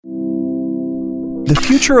The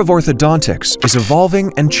future of orthodontics is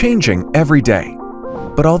evolving and changing every day.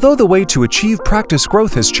 But although the way to achieve practice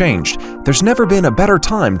growth has changed, there's never been a better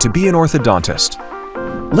time to be an orthodontist.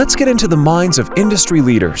 Let's get into the minds of industry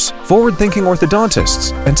leaders, forward-thinking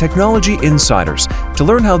orthodontists, and technology insiders to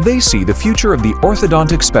learn how they see the future of the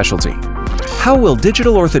orthodontic specialty. How will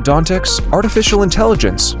digital orthodontics, artificial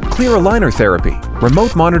intelligence, clear aligner therapy,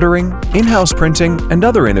 remote monitoring, in-house printing, and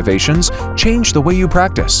other innovations change the way you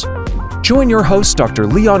practice? Join your hosts Dr.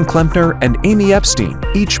 Leon Klempner and Amy Epstein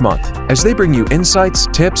each month as they bring you insights,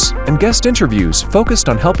 tips, and guest interviews focused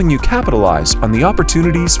on helping you capitalize on the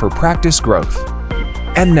opportunities for practice growth.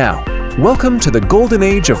 And now, welcome to the golden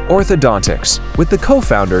age of orthodontics with the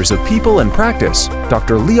co-founders of People and Practice,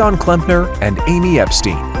 Dr. Leon Klempner and Amy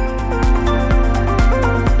Epstein.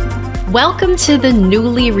 Welcome to the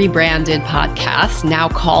newly rebranded podcast, now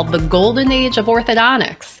called The Golden Age of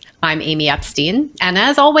Orthodontics. I'm Amy Epstein, and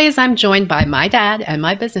as always, I'm joined by my dad and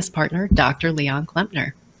my business partner, Dr. Leon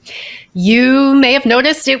Klempner. You may have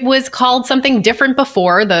noticed it was called something different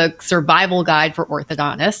before, the Survival Guide for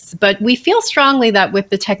Orthodontists, but we feel strongly that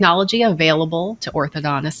with the technology available to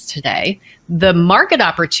orthodontists today, the market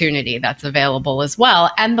opportunity that's available as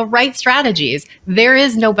well, and the right strategies, there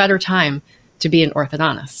is no better time to be an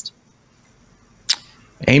orthodontist.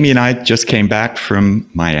 Amy and I just came back from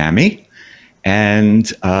Miami,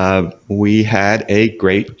 and we had a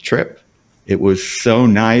great trip. It was so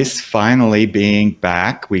nice finally being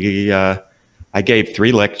back. I gave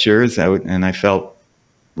 3 lectures out, and I felt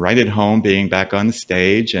right at home being back on the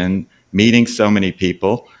stage and meeting so many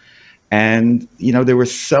people. And, there were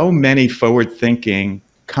so many forward-thinking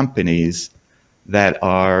companies that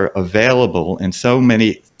are available and so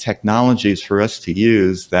many technologies for us to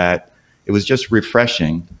use that it was just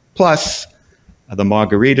refreshing. Plus, the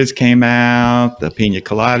margaritas came out, the pina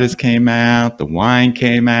coladas came out, the wine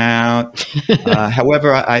came out.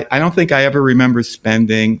 However, I don't think I ever remember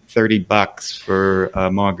spending $30 for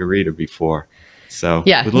a margarita before. So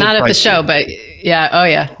yeah, not at the show, but yeah. Oh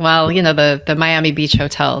yeah. Well, the Miami Beach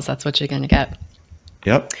hotels, that's what you're going to get.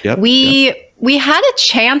 Yep. We had a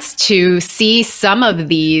chance to see some of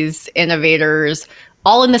these innovators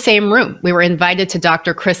all in the same room. We were invited to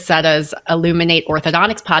Dr. Chris Setta's Illuminate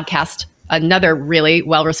Orthodontics podcast, another really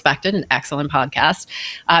well-respected and excellent podcast.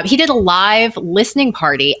 He did a live listening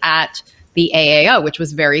party at the AAO, which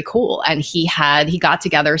was very cool. And he got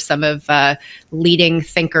together some of leading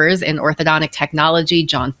thinkers in orthodontic technology,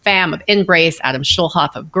 John Pham of Inbrace, Adam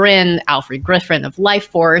Schulhoff of Grin, Alfred Griffin of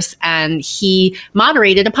Lifeforce, and he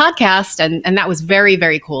moderated a podcast. And that was very,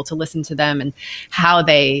 very cool to listen to them and how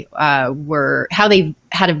they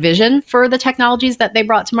had a vision for the technologies that they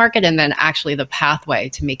brought to market, and then actually the pathway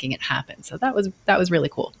to making it happen. So that was really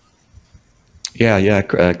cool. Yeah.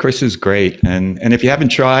 Chris is great. And if you haven't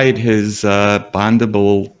tried his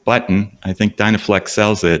bondable button, I think Dynaflex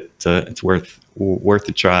sells it. It's worth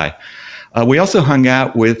a try. We also hung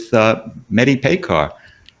out with Medi Paycar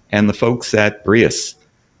and the folks at Brius,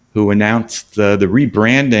 who announced the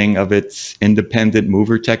rebranding of its independent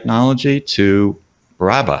mover technology to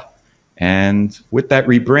Brava. And with that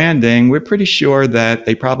rebranding, we're pretty sure that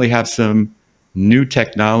they probably have some new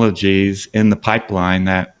technologies in the pipeline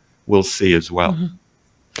that we'll see as well.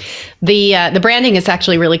 Mm-hmm. The branding is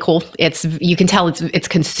actually really cool. You can tell it's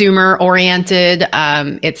consumer oriented.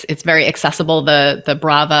 It's very accessible. The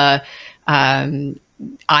Brava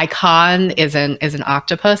icon is an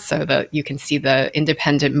octopus, so that you can see the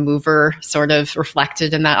independent mover sort of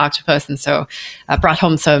reflected in that octopus. And so I brought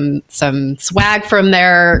home some swag from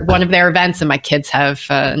one of their events, and my kids have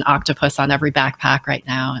an octopus on every backpack right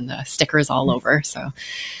now, and stickers all over. So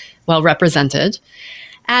well represented.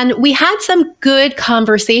 And we had some good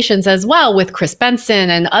conversations as well with Chris Benson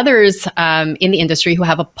and others in the industry who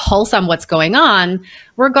have a pulse on what's going on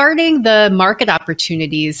regarding the market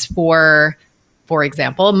opportunities for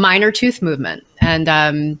example, minor tooth movement.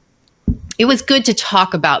 And it was good to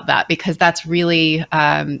talk about that because that's really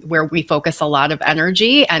where we focus a lot of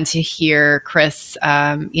energy, and to hear Chris,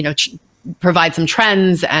 provide some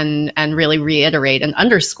trends and really reiterate and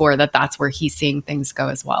underscore that that's where he's seeing things go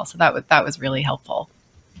as well. So that was really helpful.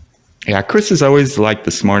 Yeah, Chris is always like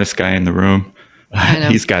the smartest guy in the room.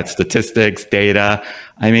 He's got statistics, data.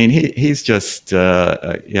 I mean, he's just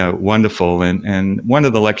wonderful. And one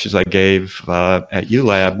of the lectures I gave at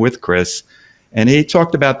ULab with Chris, and he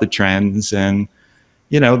talked about the trends, and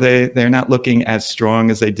they're not looking as strong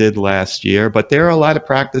as they did last year, but there are a lot of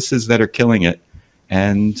practices that are killing it.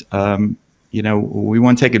 And we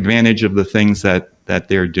want to take advantage of the things that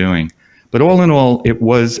they're doing. But all in all, it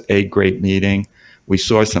was a great meeting. We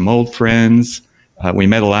saw some old friends. We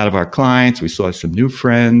met a lot of our clients. We saw some new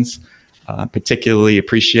friends. Particularly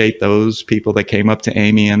appreciate those people that came up to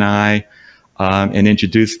Amy and I and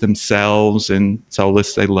introduced themselves and told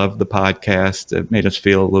us they loved the podcast. It made us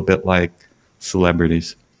feel a little bit like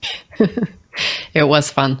celebrities. It was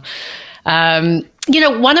fun.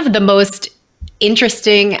 One of the most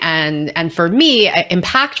interesting and for me,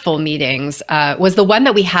 impactful meetings was the one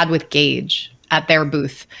that we had with Gaidge at their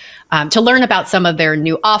booth to learn about some of their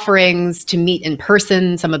new offerings, to meet in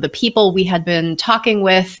person some of the people we had been talking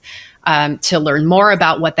with, to learn more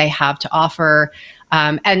about what they have to offer,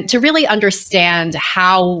 and to really understand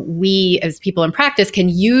how we as people in practice can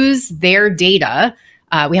use their data.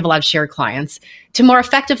 We have a lot of shared clients to more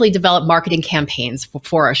effectively develop marketing campaigns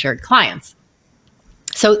for our shared clients.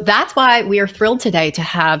 So that's why we are thrilled today to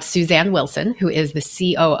have Suzanne Wilson, who is the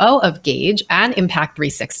COO of Gaidge and Impact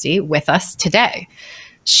 360, with us today.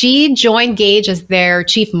 She joined Gaidge as their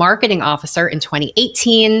Chief Marketing Officer in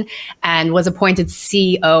 2018 and was appointed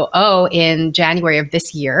COO in January of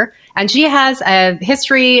this year. And she has a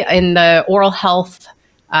history in the oral health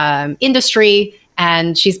industry,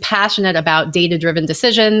 and she's passionate about data-driven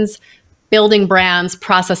decisions, building brands,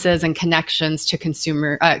 processes, and connections to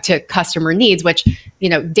customer needs, which,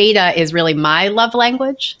 data is really my love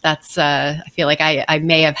language. That's, I feel like I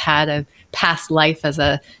may have had a past life as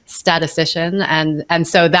a statistician. And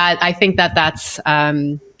so that, I think that's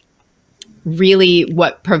really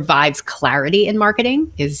what provides clarity in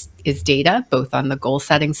marketing is data, both on the goal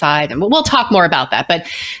setting side. And we'll talk more about that. But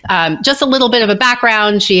just a little bit of a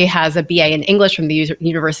background. She has a BA in English from the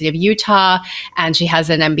University of Utah, and she has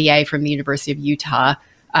an MBA from the University of Utah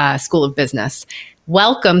School of Business.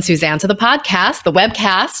 Welcome, Suzanne, to the podcast, the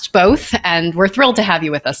webcast, both. And we're thrilled to have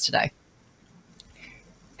you with us today.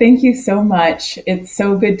 Thank you so much. It's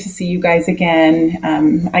so good to see you guys again.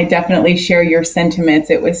 I definitely share your sentiments.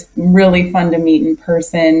 It was really fun to meet in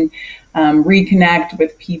person, reconnect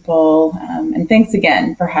with people. And thanks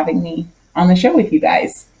again for having me on the show with you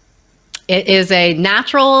guys. It is a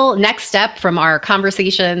natural next step from our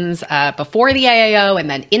conversations before the AAO and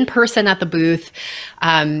then in person at the booth.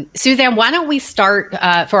 Suzanne, why don't we start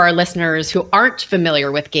for our listeners who aren't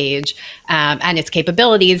familiar with Gaidge and its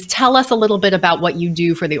capabilities, tell us a little bit about what you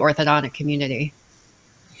do for the orthodontic community.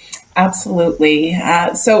 Absolutely.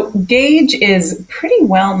 So Gaidge is pretty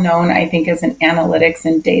well known, I think, as an analytics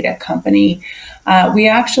and data company. We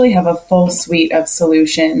actually have a full suite of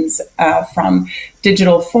solutions from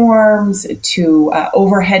digital forms to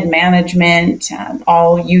overhead management,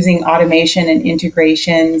 all using automation and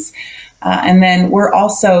integrations. And then we're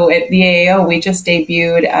also at the AAO, we just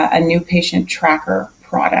debuted a new patient tracker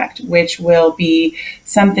product, which will be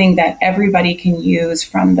something that everybody can use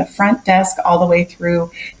from the front desk all the way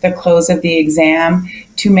through the close of the exam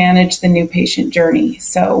to manage the new patient journey.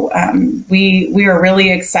 So we are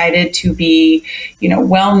really excited to be,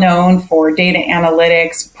 well known for data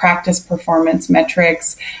analytics, practice performance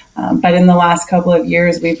metrics. But in the last couple of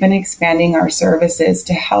years, we've been expanding our services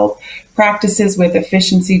to help practices with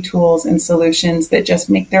efficiency tools and solutions that just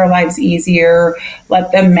make their lives easier,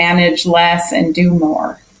 let them manage less and do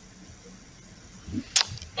more.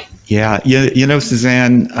 Yeah,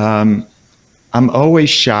 Suzanne, I'm always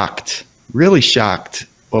shocked, really shocked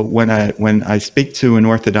when I speak to an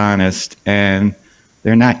orthodontist and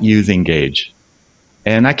they're not using Gaidge,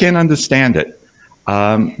 and I can't understand it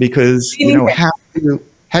because how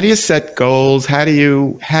do you set goals? How do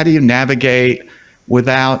you navigate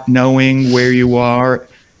without knowing where you are?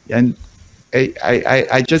 And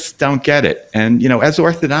I just don't get it. And as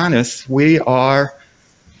orthodontists, we are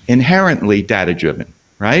inherently data driven,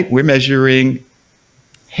 right? We're measuring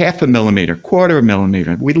half a millimeter, quarter of a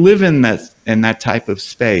millimeter. We live in that type of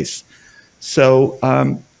space. So,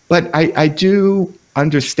 but I do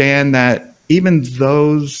understand that even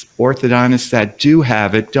those orthodontists that do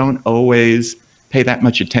have it don't always pay that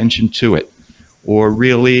much attention to it or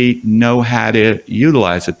really know how to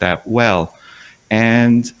utilize it that well.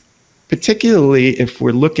 And particularly if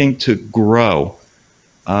we're looking to grow,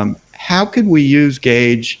 how could we use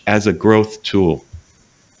Gaidge as a growth tool?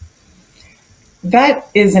 That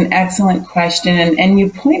is an excellent question. And you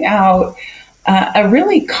point out a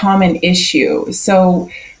really common issue. So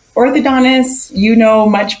orthodontists,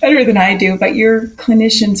 much better than I do, but you're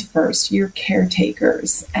clinicians first, you're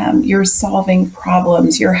caretakers, you're solving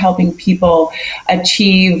problems, you're helping people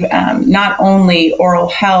achieve not only oral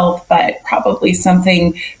health, but probably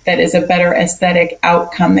something that is a better aesthetic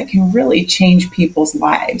outcome that can really change people's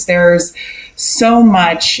lives. There's so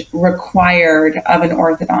much required of an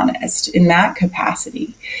orthodontist in that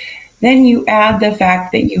capacity. Then you add the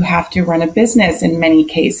fact that you have to run a business in many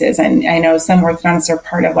cases. And I know some orthodontists are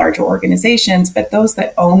part of larger organizations, but those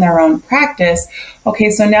that own their own practice, okay,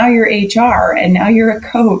 so now you're HR and now you're a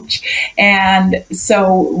coach. And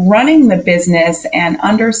so running the business and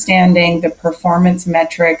understanding the performance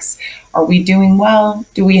metrics, are we doing well?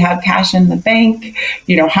 Do we have cash in the bank?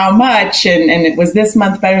 How much? And it was this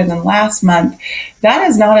month better than last month? That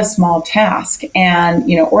is not a small task. And,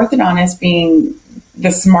 orthodontists being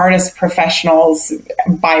the smartest professionals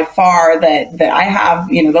by far that I have,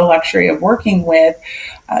 the luxury of working with,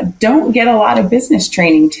 don't get a lot of business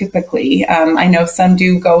training typically. I know some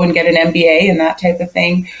do go and get an MBA and that type of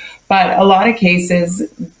thing, but a lot of cases,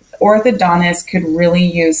 orthodontists could really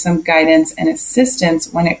use some guidance and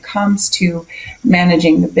assistance when it comes to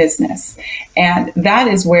managing the business. And that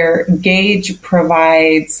is where Gaidge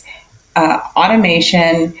provides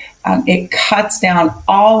automation. It cuts down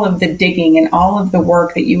all of the digging and all of the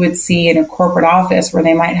work that you would see in a corporate office where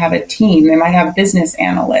they might have a team, they might have business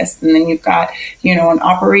analysts, and then you've got, an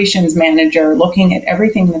operations manager looking at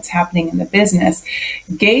everything that's happening in the business.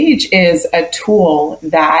 Gaidge is a tool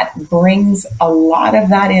that brings a lot of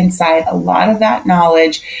that insight, a lot of that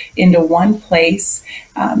knowledge into one place.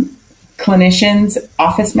 Clinicians,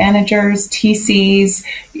 office managers, TCs,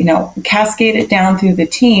 cascade it down through the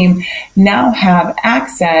team, now have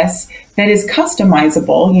access that is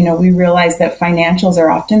customizable. We realize that financials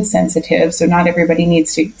are often sensitive, so not everybody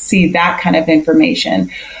needs to see that kind of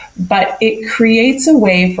information. But it creates a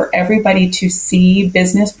way for everybody to see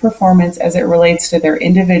business performance as it relates to their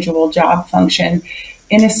individual job function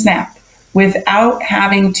in a snap, without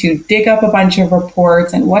having to dig up a bunch of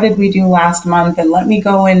reports and what did we do last month and let me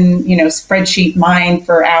go and, spreadsheet mine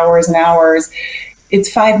for hours and hours. It's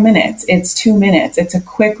 5 minutes, it's 2 minutes, it's a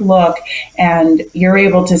quick look, and you're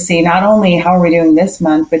able to see not only how are we doing this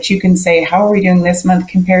month, but you can say, how are we doing this month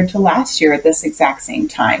compared to last year at this exact same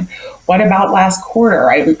time? What about last quarter?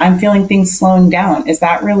 I'm feeling things slowing down. Is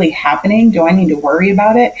that really happening? Do I need to worry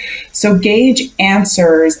about it? So Gaidge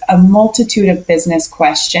answers a multitude of business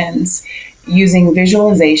questions using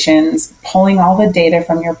visualizations, pulling all the data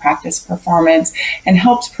from your practice performance, and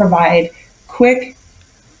helps provide quick,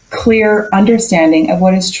 clear understanding of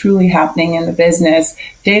what is truly happening in the business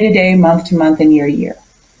day to day, month to month, and year to year.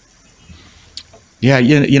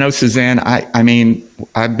 Yeah, Suzanne,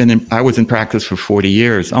 I was in practice for 40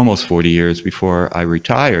 years, almost 40 years before I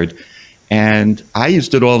retired, and I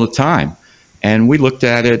used it all the time. And we looked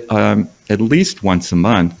at it at least once a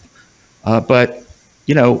month. But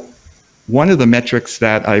one of the metrics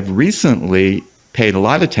that I've recently paid a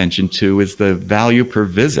lot of attention to is the value per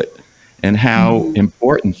visit, and how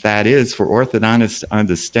important that is for orthodontists to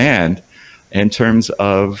understand in terms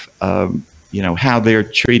of how they're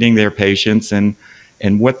treating their patients and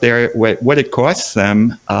what it costs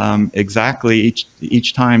them exactly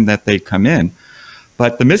each time that they come in.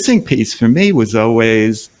 But the missing piece for me was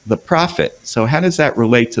always the profit. So how does that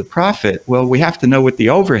relate to profit? Well, we have to know what the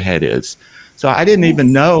overhead is. So I didn't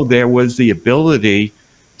even know there was the ability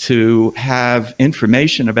to have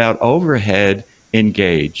information about overhead in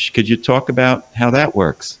Gaidge. Could you talk about how that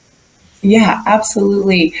works? Yeah,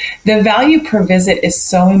 absolutely. The value per visit is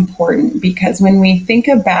so important because when we think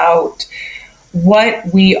about what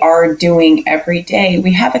we are doing every day,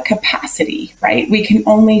 we have a capacity, right? We can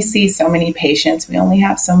only see so many patients. We only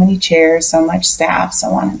have so many chairs, so much staff,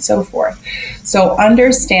 so on and so forth. So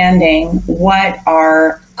understanding what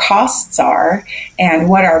our costs are and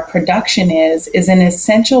what our production is an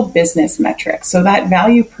essential business metric. So that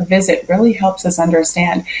value per visit really helps us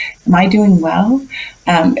understand, am I doing well?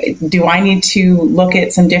 Do I need to look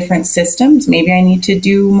at some different systems? Maybe I need to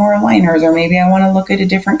do more aligners, or maybe I want to look at a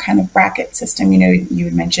different kind of bracket system. You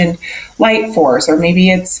had mentioned Lightforce, or maybe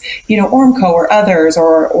it's, Ormco or others,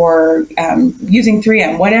 or using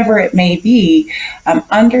 3M, whatever it may be.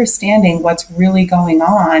 Understanding what's really going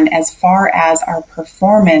on as far as our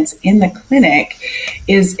performance in the clinic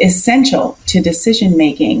is essential to decision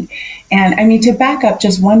making. And to back up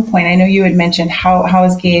just one point, I know you had mentioned how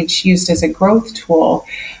is Gaidge used as a growth tool.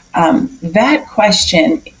 That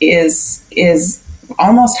question is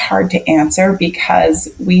almost hard to answer because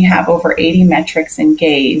we have over 80 metrics in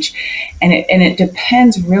Gaidge, and it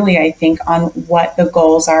depends really, I think, on what the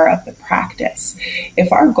goals are of the practice.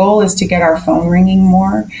 If our goal is to get our phone ringing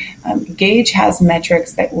more, Gaidge has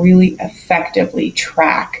metrics that really effectively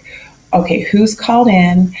track okay, who's called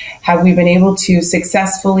in? Have we been able to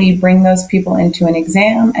successfully bring those people into an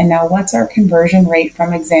exam? And now what's our conversion rate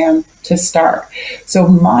from exam to start? So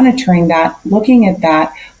monitoring that, looking at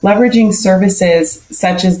that, leveraging services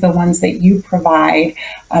such as the ones that you provide,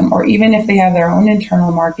 or even if they have their own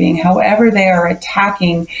internal marketing, however they are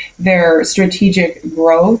attacking their strategic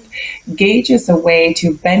growth, Gaidge is a way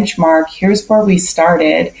to benchmark, here's where we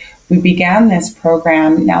started. We began this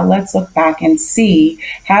program. Now let's look back and see,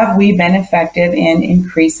 have we been effective in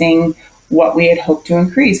increasing what we had hoped to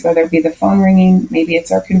increase, whether it be the phone ringing, maybe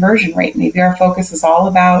it's our conversion rate, maybe our focus is all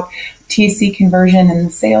about TC conversion and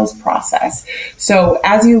the sales process. So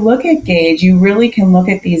as you look at Gaidge, you really can look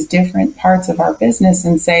at these different parts of our business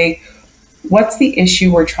and say, what's the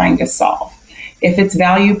issue we're trying to solve? If it's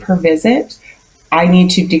value per visit, I need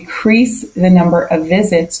to decrease the number of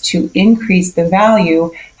visits to increase the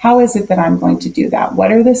value. How is it that I'm going to do that?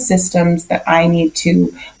 What are the systems that I need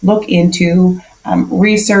to look into,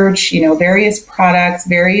 research, various products,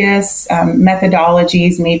 various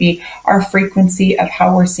methodologies, maybe our frequency of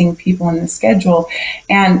how we're seeing people in the schedule.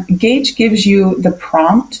 And Gaidge gives you the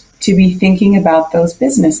prompt to be thinking about those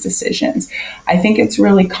business decisions. I think it's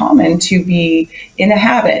really common to be in a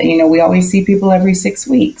habit. We always see people every 6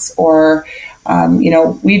 weeks, or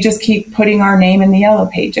we just keep putting our name in the yellow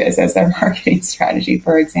pages as their marketing strategy,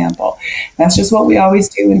 for example. That's just what we always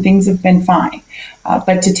do, and things have been fine.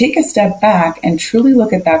 But to take a step back and truly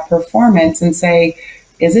look at that performance and say,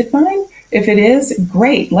 is it fine? If it is,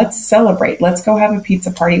 great, let's celebrate. Let's go have a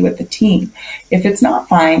pizza party with the team. If it's not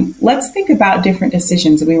fine, let's think about different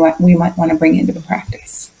decisions we might want to bring into the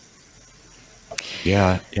practice.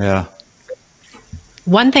 Yeah.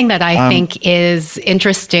 One thing that I think is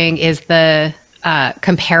interesting is the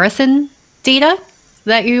comparison data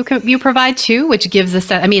that you provide too, which gives us,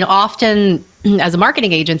 often as a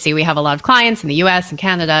marketing agency, we have a lot of clients in the US and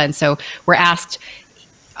Canada. And so we're asked,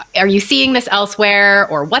 are you seeing this elsewhere,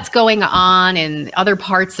 or what's going on in other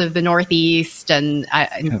parts of the Northeast? And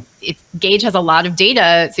Gaidge has a lot of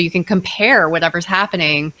data, so you can compare whatever's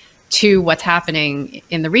happening to what's happening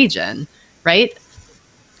in the region, right?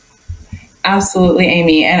 Absolutely,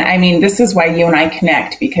 Amy. And this is why you and I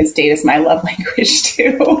connect, because data is my love language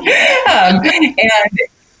too.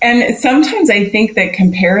 And sometimes I think that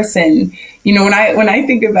comparison, when I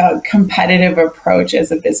think about competitive approach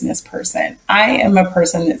as a business person, I am a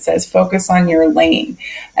person that says, focus on your lane.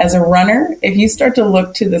 As a runner, if you start to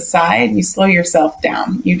look to the side, you slow yourself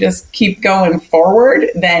down. You just keep going forward,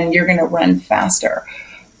 then you're going to run faster.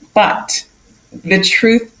 But the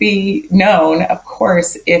truth be known, of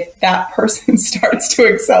course, if that person starts to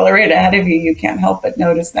accelerate ahead of you, you can't help but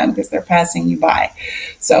notice them because they're passing you by.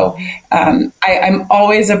 So I'm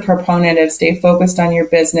always a proponent of stay focused on your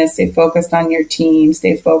business, stay focused on your team,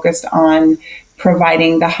 stay focused on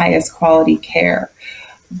providing the highest quality care.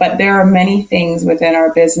 But there are many things within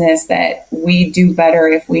our business that we do better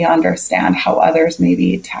if we understand how others may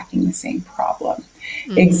be attacking the same problem.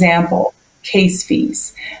 Mm-hmm. Example, case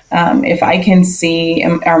fees. If I can see,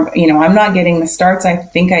 I'm not getting the starts I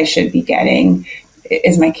think I should be getting.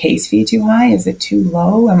 Is my case fee too high? Is it too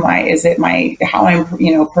low? How I'm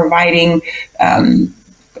providing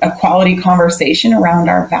a quality conversation around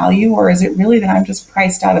our value, or is it really that I'm just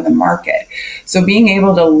priced out of the market? So being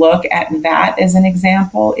able to look at that as an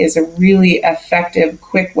example is a really effective,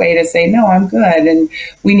 quick way to say, no, I'm good. And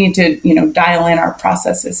we need to, dial in our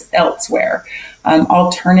processes elsewhere.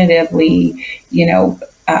 Alternatively,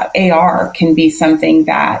 AR can be something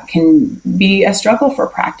that can be a struggle for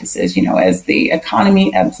practices, as the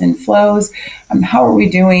economy ebbs and flows. How are we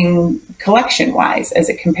doing collection wise as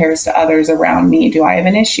it compares to others around me? Do I have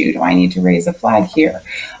an issue? Do I need to raise a flag here?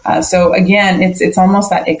 So again, it's almost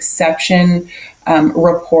that exception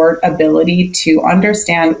report ability to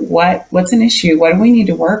understand what's an issue, what do we need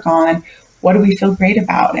to work on, what do we feel great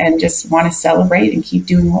about, and just want to celebrate and keep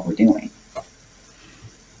doing what we're doing.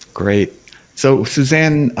 Great. So,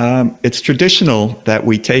 Suzanne, it's traditional that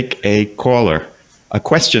we take a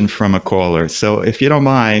question from a caller. So if you don't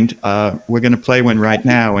mind, we're going to play one right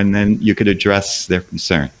now, and then you could address their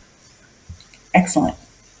concern. Excellent.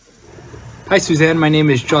 Hi, Suzanne. My name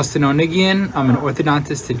is Justin Onigian. I'm an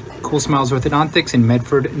orthodontist at Cool Smiles Orthodontics in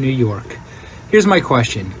Medford, New York. Here's my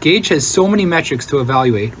question. Gaidge has so many metrics to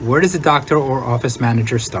evaluate. Where does the doctor or office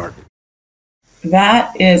manager start?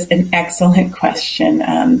 That is an excellent question.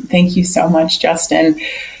 Thank you so much, Justin.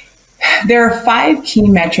 There are 5 key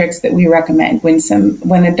metrics that we recommend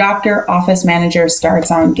when a doctor office manager starts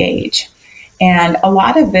on Gaidge. And a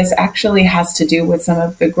lot of this actually has to do with some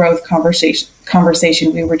of the growth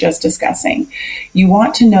conversation we were just discussing. You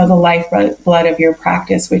want to know the lifeblood of your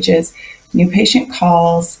practice, which is, new patient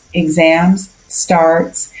calls, exams,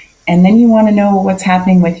 starts, and then you want to know what's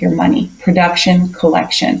happening with your money, production,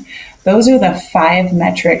 collection. Those are the 5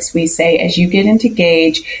 metrics we say as you get into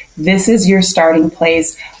Gaidge, this is your starting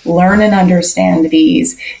place. Learn and understand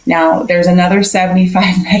these. Now, there's another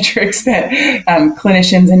 75 metrics that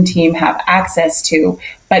clinicians and team have access to,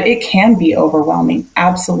 but it can be overwhelming.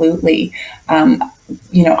 Absolutely.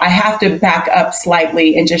 I have to back up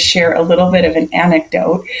slightly and just share a little bit of an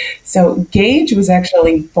anecdote. So Gaidge was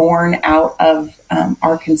actually born out of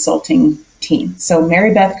our consulting team. So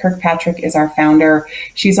Mary Beth Kirkpatrick is our founder.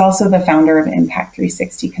 She's also the founder of Impact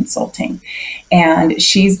 360 Consulting. And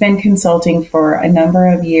she's been consulting for a number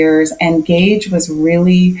of years. And Gaidge was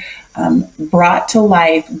really brought to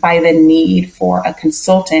life by the need for a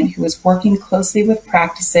consultant who was working closely with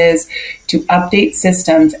practices to update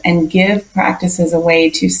systems and give practices a way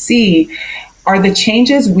to see, are the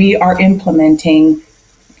changes we are implementing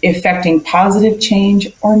affecting positive change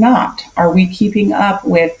or not? Are we keeping up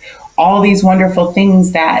with all these wonderful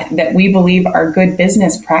things that we believe are good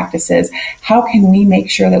business practices? How can we make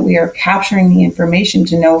sure that we are capturing the information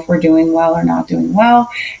to know if we're doing well or not doing well?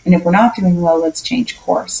 And if we're not doing well, let's change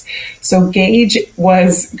course. So Gaidge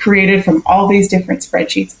was created from all these different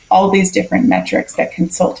spreadsheets, all these different metrics that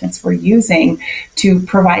consultants were using to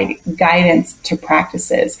provide guidance to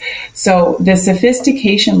practices. So the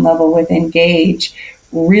sophistication level within Gaidge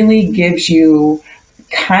really gives you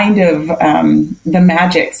kind of the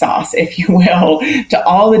magic sauce, if you will, to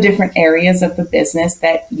all the different areas of the business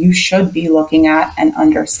that you should be looking at and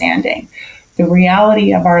understanding. The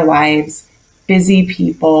reality of our lives, busy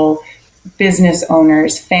people, business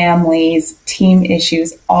owners, families, team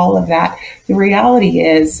issues, all of that. The reality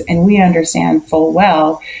is, and we understand full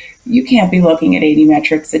well, you can't be looking at 80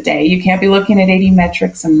 metrics a day. You can't be looking at 80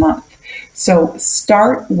 metrics a month. So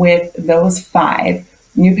start with those 5: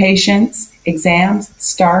 new patients, exams,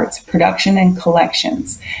 starts, production, and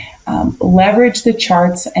collections. Leverage the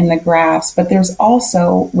charts and the graphs, but there's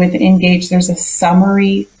also, within Gaidge, there's a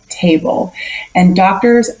summary table. And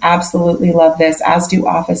doctors absolutely love this, as do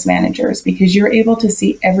office managers, because you're able to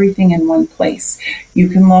see everything in one place. You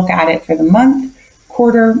can look at it for the month,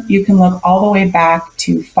 quarter, you can look all the way back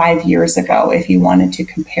to 5 years ago if you wanted to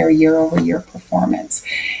compare year-over-year performance.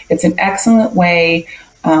 It's an excellent way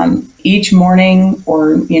each morning,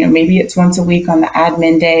 or maybe it's once a week on the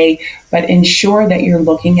admin day, but ensure that you're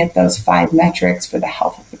looking at those 5 metrics for the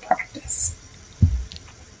health of the practice.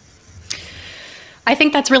 I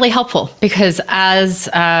think that's really helpful, because as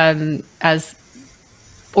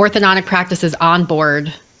orthodontic practices on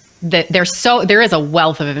board, that there is a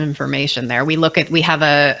wealth of information there. We have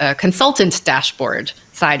a consultant dashboard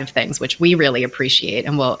side of things, which we really appreciate.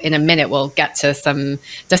 And in a minute, we'll get to some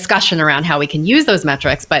discussion around how we can use those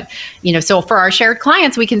metrics. But, so for our shared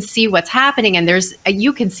clients, we can see what's happening, and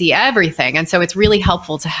you can see everything. And so it's really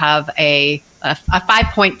helpful to have a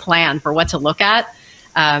 5-point plan for what to look at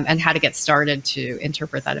and how to get started to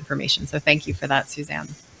interpret that information. So thank you for that, Suzanne.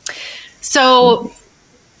 So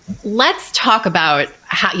let's talk about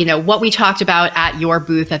how, what we talked about at your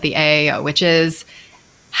booth at the AAO, which is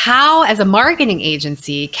how, as a marketing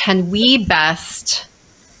agency, can we best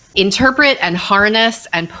interpret and harness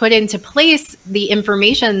and put into place the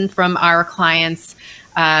information from our clients'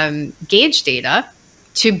 Gaidge data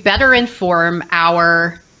to better inform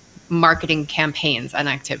our marketing campaigns and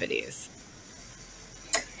activities?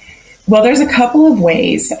 Well, there's a couple of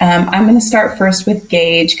ways. I'm going to start first with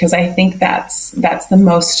Gaidge, because I think that's the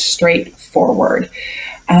most straightforward.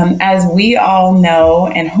 As we all know,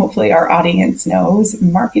 and hopefully our audience knows,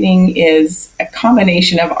 marketing is a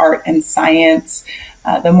combination of art and science.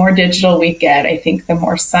 The more digital we get, I think the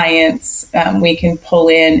more science we can pull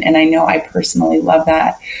in, and I know I personally love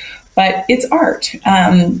that. But it's art,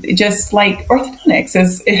 just like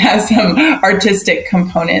orthodontics. It has some artistic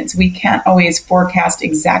components. We can't always forecast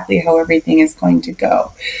exactly how everything is going to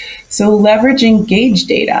go. So leveraging Gaidge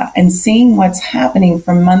data and seeing what's happening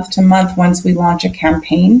from month to month once we launch a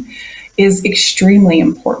campaign is extremely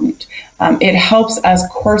important. It helps us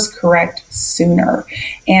course correct sooner.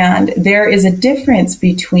 And there is a difference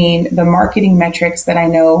between the marketing metrics that I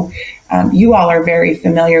know you all are very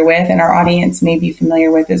familiar with, and our audience may be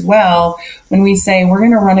familiar with as well. When we say we're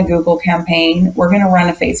going to run a Google campaign, we're going to run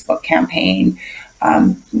a Facebook campaign,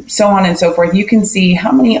 so on and so forth. You can see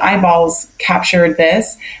how many eyeballs captured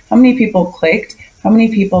this, how many people clicked, how many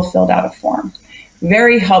people filled out a form.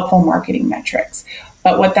 Very helpful marketing metrics.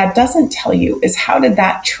 But what that doesn't tell you is how did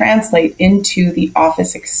that translate into the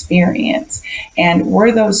office experience? And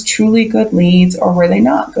were those truly good leads or were they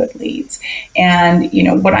not good leads? And,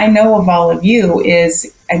 what I know of all of you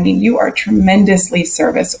is, you are tremendously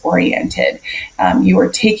service oriented. You are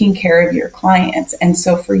taking care of your clients. And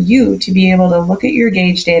so for you to be able to look at your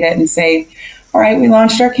Gaidge data and say, all right, we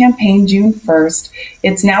launched our campaign June 1st.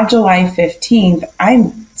 It's now July 15th.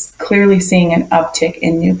 I'm clearly seeing an uptick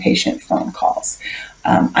in new patient phone calls.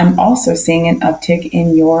 I'm also seeing an uptick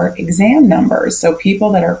in your exam numbers. So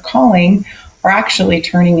people that are calling are actually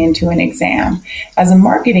turning into an exam. As a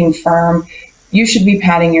marketing firm, you should be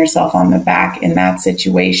patting yourself on the back in that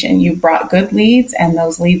situation. You brought good leads and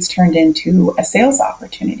those leads turned into a sales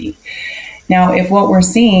opportunity. Now, if what we're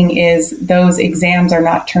seeing is those exams are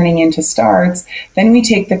not turning into starts, then we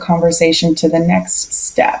take the conversation to the next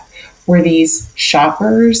step. Were these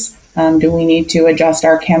shoppers? Do we need to adjust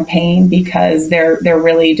our campaign because there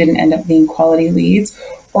really didn't end up being quality leads?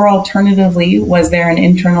 Or alternatively, was there an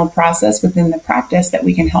internal process within the practice that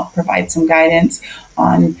we can help provide some guidance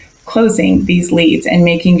on closing these leads and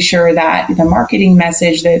making sure that the marketing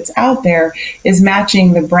message that's out there is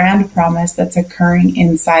matching the brand promise that's occurring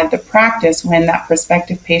inside the practice when that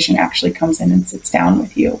prospective patient actually comes in and sits down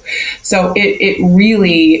with you. So it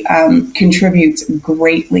really contributes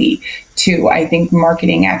greatly to, I think,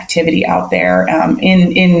 marketing activity out there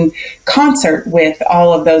in concert with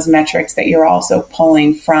all of those metrics that you're also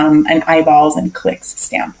pulling from an eyeballs and clicks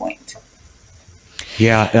standpoint.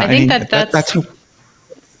 Yeah, I think that's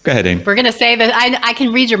Go ahead, Amy. We're going to say that I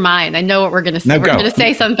can read your mind. I know what we're going to say. No, we're going to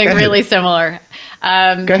say something really similar. Go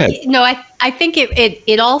ahead. No, I think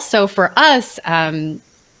it also for us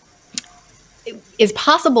is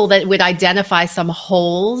possible that it would identify some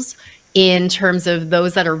holes in terms of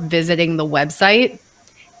those that are visiting the website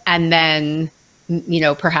and then,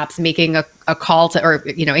 perhaps making a call to, or,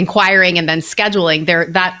 inquiring and then scheduling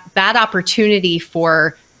that opportunity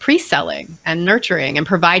for pre-selling and nurturing and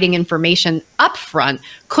providing information upfront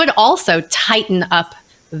could also tighten up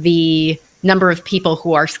the number of people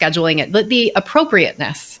who are scheduling it, the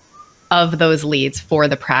appropriateness of those leads for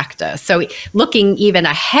the practice. So looking even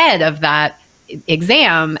ahead of that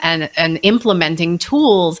exam and implementing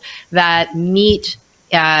tools that meet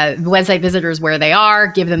website visitors where they are,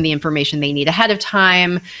 give them the information they need ahead of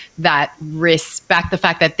time, that respect the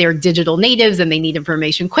fact that they're digital natives and they need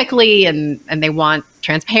information quickly and they want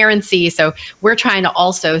transparency. So we're trying to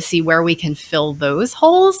also see where we can fill those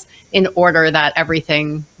holes in order that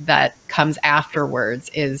everything that comes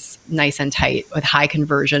afterwards is nice and tight with high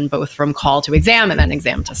conversion, both from call to exam and then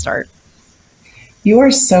exam to start. You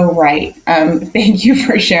are so right. Thank you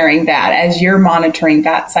for sharing that. As you're monitoring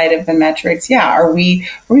that side of the metrics, are we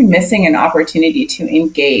missing an opportunity to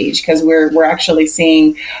engage? Because we're actually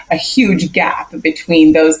seeing a huge gap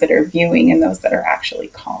between those that are viewing and those that are actually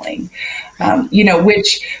calling.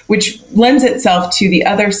 Which lends itself to the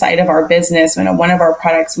other side of our business. One of our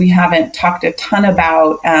products we haven't talked a ton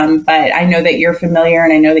about, but I know that you're familiar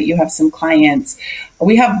and I know that you have some clients.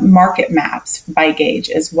 We have market maps by Gaidge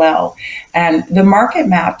as well. And the market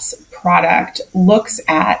maps product looks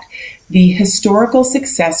at the historical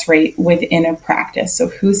success rate within a practice. So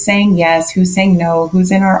who's saying yes, who's saying no, who's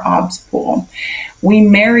in our OBS pool. We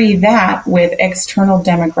marry that with external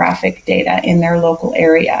demographic data in their local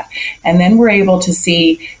area. And then we're able to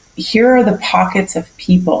see, here are the pockets of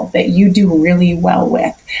people that you do really well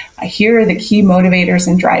with. Here are the key motivators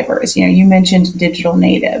and drivers. You mentioned digital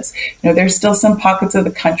natives. There's still some pockets of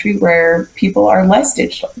the country where people are less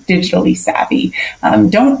digitally savvy,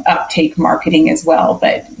 don't uptake marketing as well,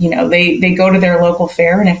 but they go to their local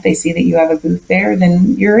fair, and if they see that you have a booth there,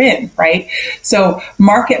 then you're in, right? So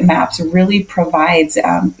Market Maps really provides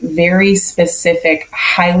very specific,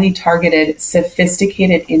 highly targeted,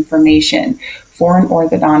 sophisticated information for an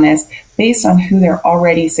orthodontist based on who they're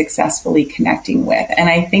already successfully connecting with. And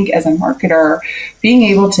I think as a marketer, being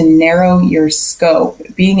able to narrow your scope,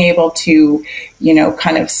 being able to,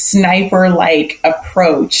 kind of sniper-like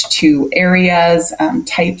approach to areas,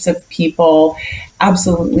 types of people,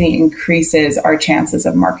 absolutely increases our chances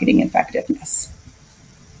of marketing effectiveness.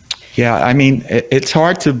 Yeah, it's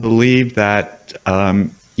hard to believe that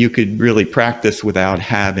you could really practice without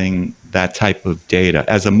having that type of data.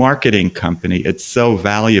 As a marketing company, it's so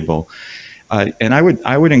valuable. And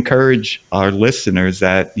I would encourage our listeners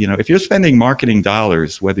that, if you're spending marketing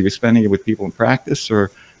dollars, whether you're spending it with people in practice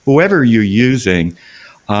or whoever you're using,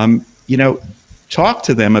 talk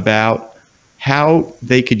to them about how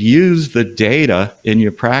they could use the data in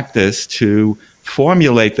your practice to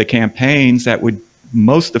formulate the campaigns that would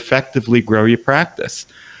most effectively grow your practice.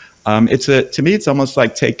 To me, it's almost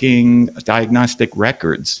like taking diagnostic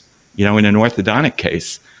records, in an orthodontic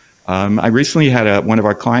case. I recently had one of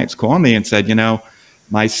our clients call me and said,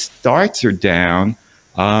 my starts are down.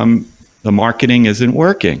 The marketing isn't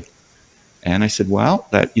working. And I said, well,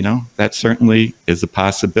 that certainly is a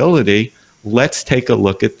possibility. Let's take a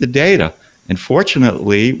look at the data. And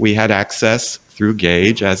fortunately, we had access through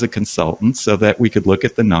Gaidge as a consultant so that we could look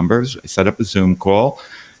at the numbers. I set up a Zoom call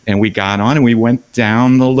and we got on and we went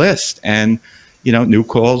down the list. And, new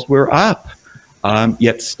calls were up,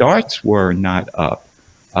 yet starts were not up.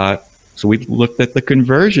 So we looked at the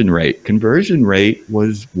conversion rate. Conversion rate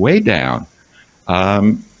was way down,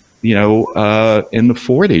 in the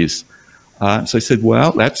 40s. So I said,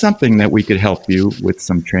 well, that's something that we could help you with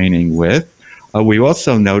some training with. We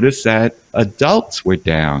also noticed that adults were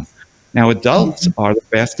down. Now, adults are the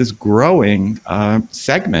fastest growing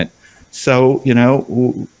segment. So,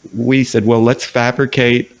 we said, well, let's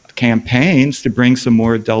fabricate campaigns to bring some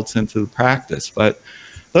more adults into the practice. But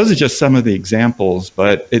those are just some of the examples.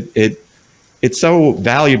 But it's so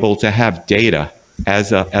valuable to have data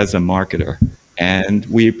as a marketer. And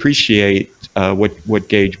we appreciate what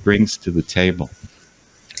Gaidge brings to the table.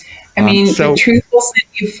 I mean, the truth will set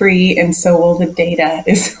you free, and so will the data,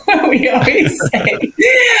 is what we always say.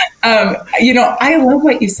 I love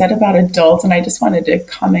what you said about adults, and I just wanted to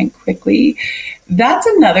comment quickly. That's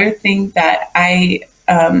another thing that I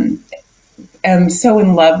am so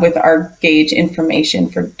in love with our Gaidge information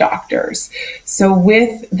for doctors. So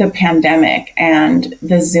with the pandemic and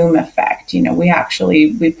the Zoom effect,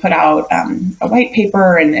 we put out a white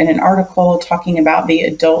paper and an article talking about the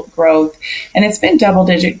adult growth, and it's been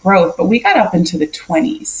double-digit growth, but we got up into the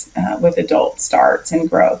 20s with adult starts and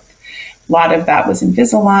growth. A lot of that was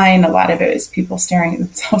Invisalign. A lot of it is people staring at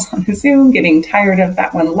themselves on the Zoom, getting tired of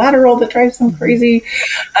that one lateral that drives them crazy.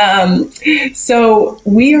 So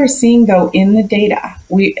we are seeing, though, in the data,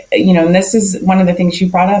 and this is one of the things you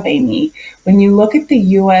brought up, Amy. When you look at the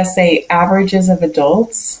USA averages of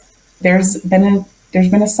adults, there's been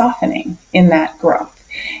a softening in that growth.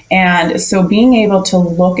 And so being able to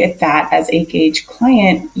look at that as a Gaidge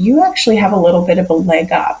client, you actually have a little bit of a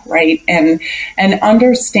leg up, right? And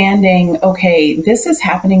understanding, okay, this is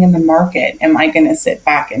happening in the market. Am I going to sit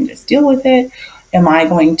back and just deal with it? Am I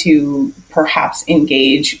going to perhaps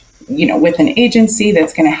engage, with an agency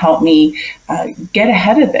that's going to help me get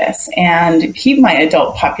ahead of this and keep my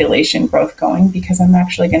adult population growth going, because I'm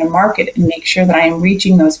actually going to market and make sure that I am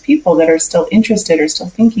reaching those people that are still interested or still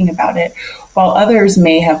thinking about it, while others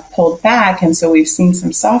may have pulled back. And so we've seen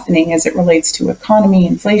some softening as it relates to economy,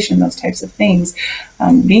 inflation, those types of things.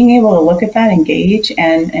 Being able to look at that, engage,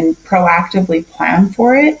 and proactively plan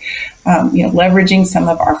for it, leveraging some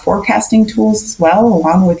of our forecasting tools as well,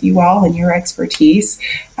 along with you all and your expertise,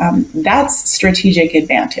 that's strategic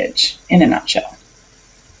advantage in a nutshell.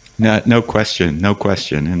 No question.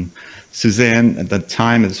 And Suzanne, the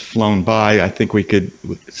time has flown by. I think we could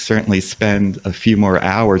certainly spend a few more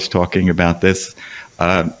hours talking about this.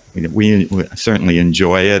 We certainly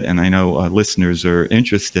enjoy it, and I know listeners are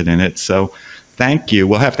interested in it. So thank you.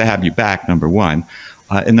 We'll have to have you back, number one.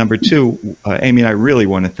 And number two, Amy, I really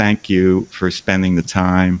want to thank you for spending the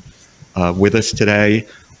time with us today.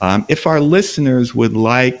 If our listeners would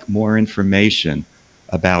like more information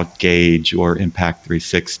about Gaidge or Impact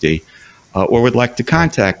 360, or would like to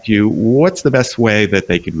contact you, what's the best way that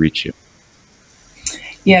they could reach you?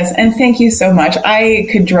 Yes, and thank you so much. I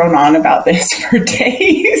could drone on about this for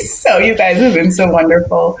days. So you guys have been so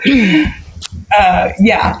wonderful.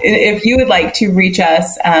 If you would like to reach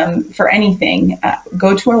us for anything,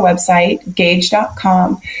 go to our website,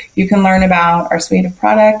 gaidge.com. You can learn about our suite of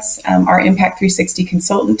products. Our Impact 360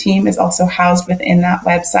 consultant team is also housed within that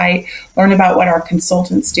website. Learn about what our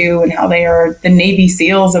consultants do and how they are the Navy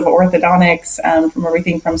SEALs of orthodontics, from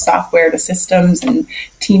everything from software to systems and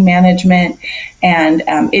team management. And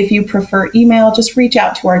if you prefer email, just reach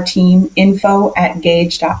out to our team,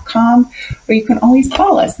 info@gaidge.com, or you can always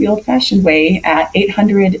call us the old-fashioned way at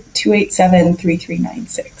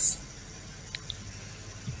 800-287-3396.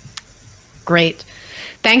 Great.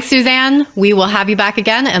 Thanks, Suzanne. We will have you back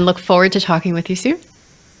again and look forward to talking with you soon.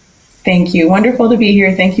 Thank you. Wonderful to be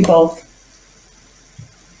here. Thank you both.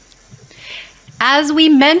 As we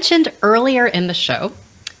mentioned earlier in the show,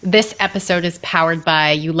 this episode is powered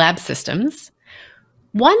by ULab Systems.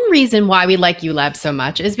 One reason why we like ULab so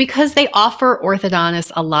much is because they offer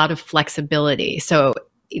orthodontists a lot of flexibility. So,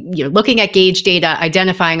 looking at Gaidge data,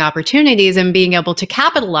 identifying opportunities, and being able to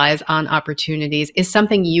capitalize on opportunities is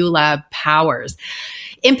something ULab powers.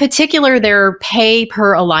 In particular, their pay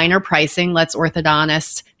per aligner pricing lets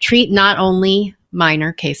orthodontists treat not only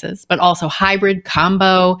minor cases, but also hybrid,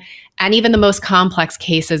 combo, and even the most complex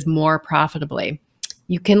cases more profitably.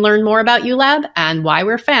 You can learn more about ULab and why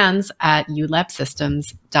we're fans at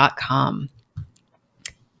ulabsystems.com.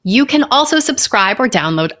 You can also subscribe or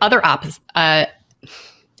download other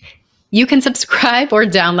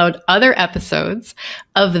episodes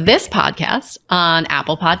of this podcast on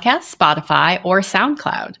Apple Podcasts, Spotify, or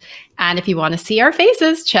SoundCloud. And if you want to see our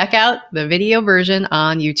faces, check out the video version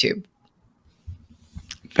on YouTube.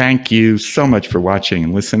 Thank you so much for watching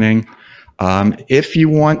and listening. If you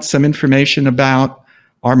want some information about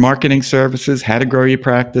our marketing services, how to grow your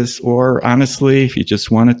practice, or honestly, if you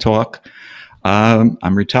just want to talk,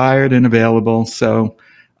 I'm retired and available. So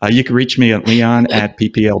you can reach me at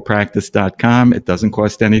leon@pplpractice.com. It doesn't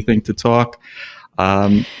cost anything to talk.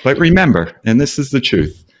 But remember, and this is the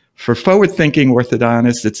truth, for forward-thinking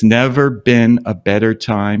orthodontists, it's never been a better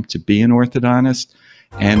time to be an orthodontist.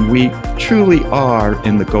 And we truly are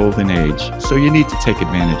in the golden age. So you need to take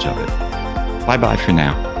advantage of it. Bye-bye for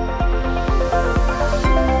now.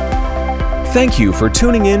 Thank you for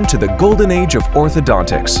tuning in to the Golden Age of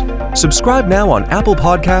Orthodontics. Subscribe now on Apple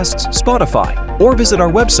Podcasts, Spotify, or visit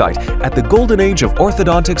our website at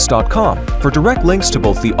thegoldenageoforthodontics.com for direct links to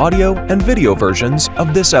both the audio and video versions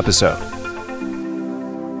of this episode.